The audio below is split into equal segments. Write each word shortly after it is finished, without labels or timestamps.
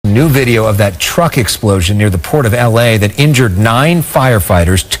new video of that truck explosion near the port of LA that injured 9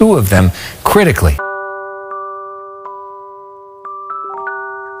 firefighters, 2 of them critically.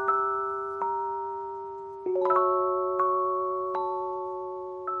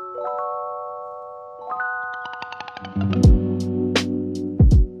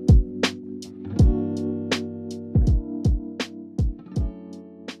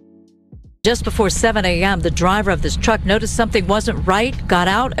 Just before 7 a.m., the driver of this truck noticed something wasn't right, got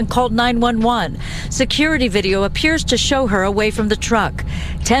out, and called 911. Security video appears to show her away from the truck.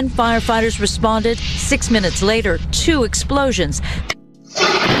 10 firefighters responded. 6 minutes later, 2 explosions.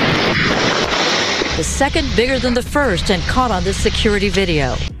 The second bigger than the first and caught on this security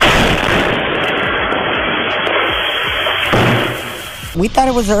video. We thought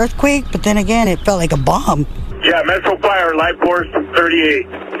it was an earthquake, but then again, it felt like a bomb. Yeah, Metro Fire, Life Force 38.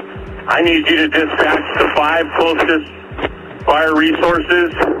 I need you to dispatch the 5 closest fire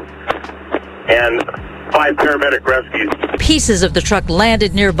resources and 5 paramedic rescues. Pieces of the truck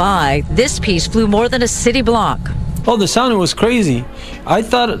landed nearby. This piece flew more than a city block. Oh, the sound was crazy. I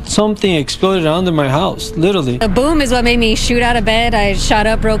thought something exploded under my house, literally. The boom is what made me shoot out of bed. I shot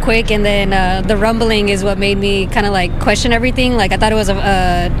up real quick, and then the rumbling is what made me kind of like question everything. Like I thought it was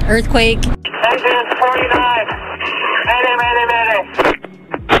an earthquake. Engine 49. Mayday.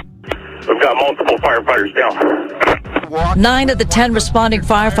 We've got multiple firefighters down. 9 of the 10 responding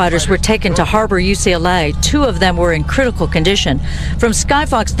firefighters were taken to Harbor, UCLA. 2 of them were in critical condition. From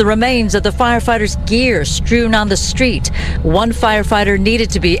Skyfox, the remains of the firefighters' gear strewn on the street. 1 firefighter needed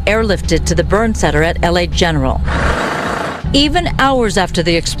to be airlifted to the burn center at LA General. Even hours after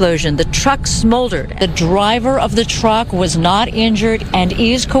the explosion, the truck smoldered. The driver of the truck was not injured and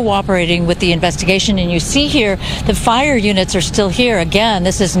is cooperating with the investigation. And you see here, the fire units are still here. Again,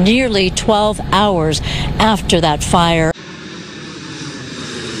 this is nearly 12 hours after that fire